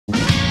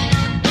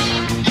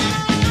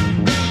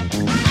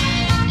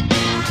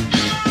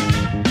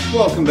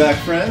Welcome back,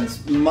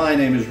 friends. My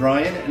name is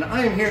Ryan, and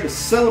I am here to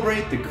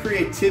celebrate the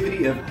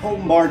creativity of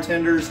home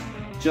bartenders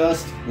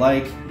just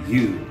like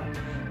you.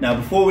 Now,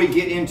 before we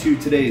get into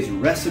today's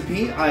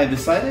recipe, I have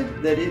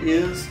decided that it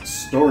is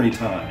story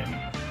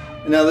time.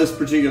 Now, this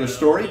particular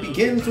story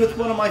begins with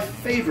one of my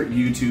favorite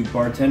YouTube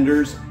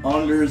bartenders,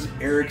 Anders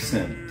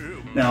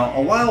Ericsson. Now,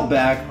 a while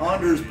back,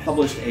 Anders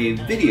published a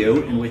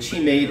video in which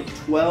he made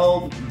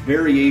 12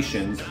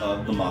 variations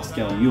of the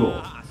Moscow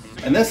Mule.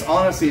 And this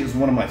honestly is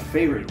one of my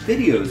favorite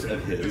videos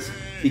of his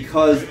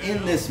because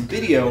in this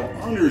video,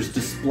 Anders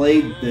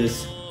displayed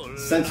this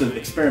sense of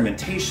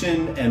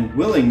experimentation and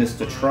willingness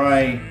to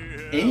try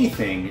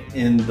anything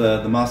in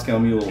the Moscow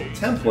Mule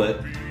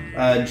template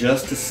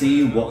just to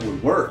see what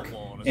would work.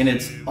 And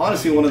it's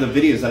honestly one of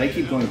the videos that I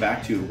keep going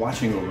back to,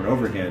 watching over and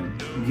over again,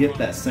 to get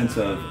that sense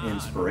of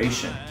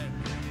inspiration.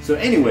 So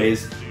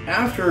anyways,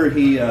 after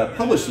he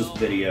published this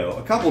video,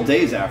 a couple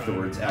days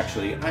afterwards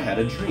actually, I had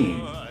a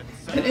dream.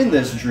 And in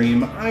this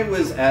dream, I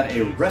was at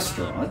a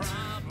restaurant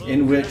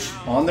in which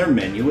on their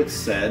menu it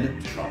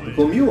said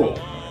Tropical Mule.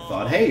 I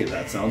thought, hey,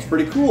 that sounds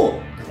pretty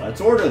cool. Let's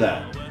order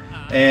that.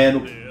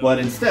 But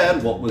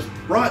instead, what was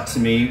brought to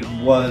me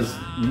was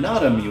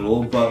not a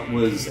mule, but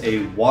was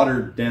a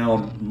watered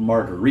down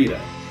margarita.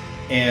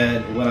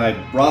 And when I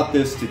brought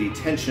this to the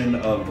attention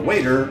of the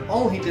waiter,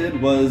 all he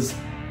did was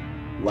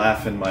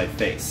laugh in my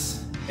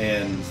face.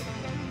 And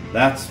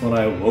that's when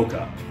I woke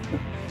up.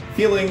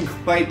 Feeling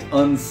quite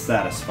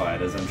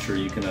unsatisfied, as I'm sure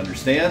you can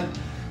understand.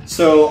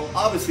 So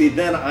obviously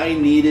then I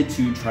needed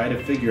to try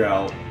to figure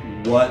out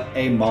what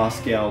a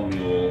Moscow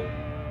Mule,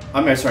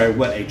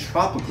 what a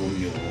tropical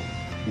mule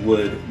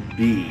would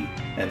be.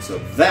 And so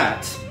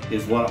that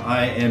is what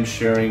I am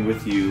sharing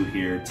with you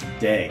here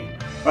today.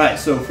 All right,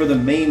 so for the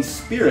main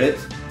spirit,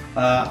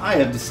 I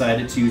have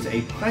decided to use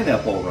a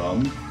pineapple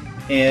rum.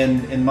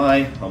 And in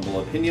my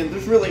humble opinion,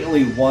 there's really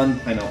only one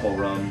pineapple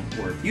rum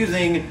worth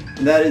using,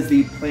 and that is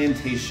the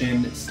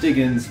Plantation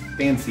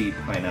Fancy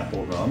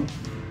Pineapple Rum.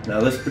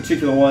 Now this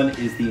particular one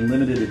is the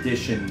limited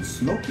edition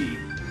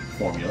Smokin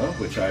formula,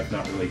 which I've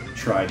not really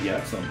tried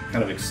yet, so I'm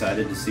kind of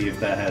excited to see if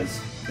that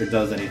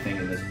does anything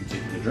in this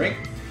particular drink.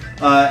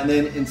 And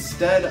then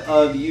instead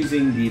of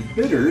using the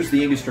bitters,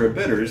 the Angostura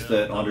bitters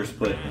that Anders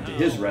put into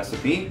his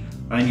recipe,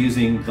 I'm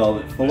using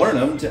Velvet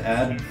Falernum to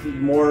add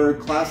more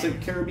classic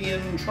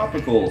Caribbean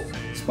tropical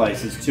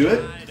spices to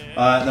it.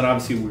 And then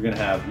obviously we're going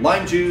to have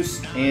lime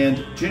juice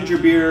and ginger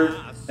beer,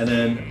 and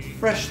then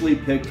freshly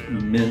picked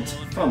mint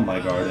from my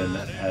garden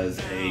as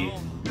a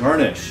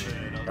garnish.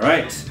 All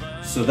right,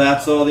 so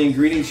that's all the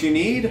ingredients you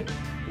need.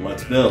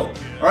 Let's build.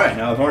 All right,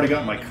 now I've already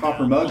got my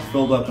copper mug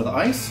filled up with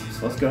ice,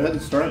 so let's go ahead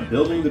and start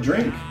building the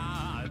drink.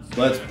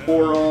 Let's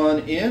pour on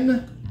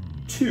in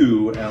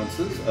 2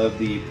 ounces of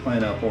the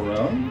pineapple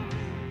rum.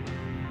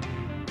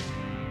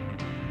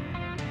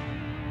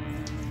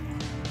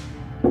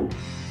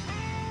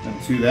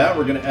 And to that,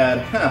 we're going to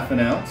add ½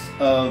 ounce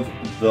of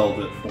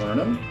Velvet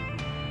Falernum.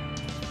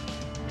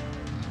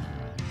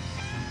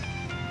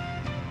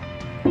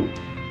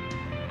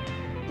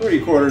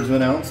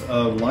 ¾ ounce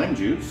of lime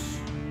juice.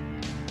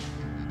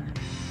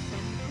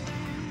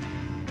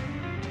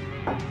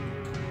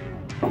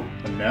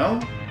 And now,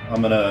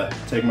 I'm going to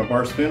take my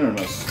bar spoon and I'm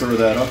going to stir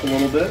that up a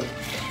little bit.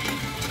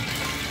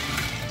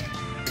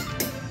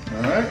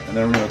 Alright, and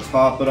then we're going to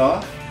top it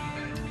off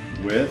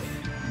with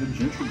the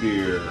ginger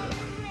beer.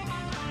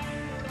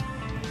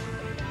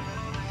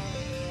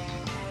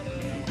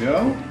 There we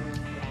go.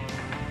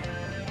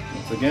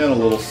 Once again, a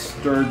little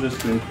stir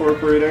just to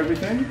incorporate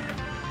everything.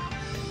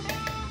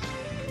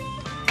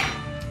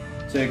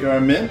 Take our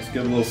mint,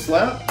 give it a little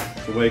slap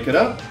to wake it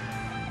up.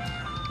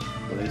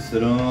 Place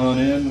it on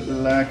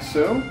in like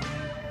so.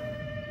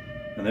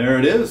 And there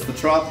it is, the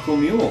Tropical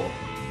Mule.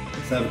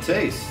 Let's have a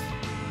taste.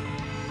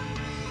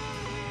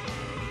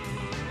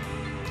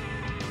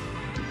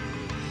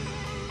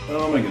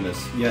 Oh my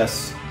goodness,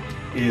 yes.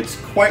 It's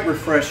quite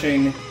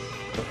refreshing.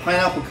 The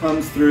pineapple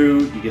comes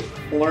through, you get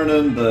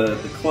falernum, the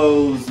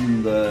cloves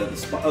and the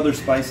other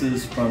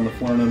spices from the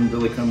falernum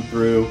really come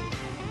through.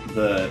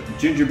 The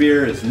ginger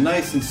beer is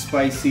nice and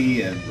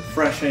spicy and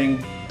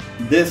refreshing.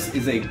 This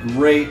is a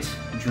great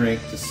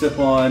drink to sip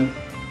on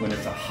when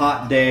it's a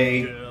hot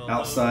day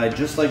outside,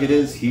 just like it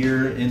is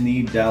here in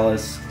the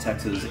Dallas,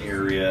 Texas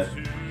area.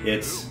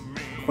 It's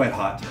quite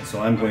hot,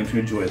 so I'm going to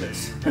enjoy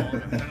this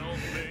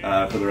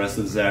for the rest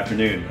of this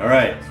afternoon. All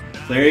right,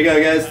 so there you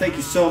go, guys. Thank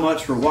you so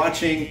much for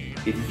watching.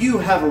 If you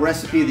have a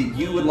recipe that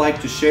you would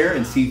like to share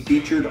and see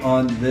featured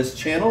on this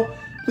channel,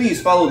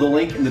 please follow the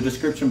link in the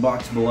description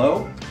box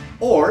below.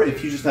 Or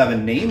if you just have a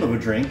name of a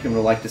drink and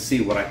would like to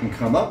see what I can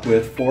come up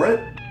with for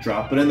it,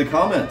 drop it in the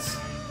comments.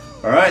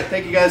 All right,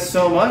 thank you guys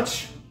so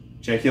much.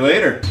 Check you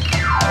later.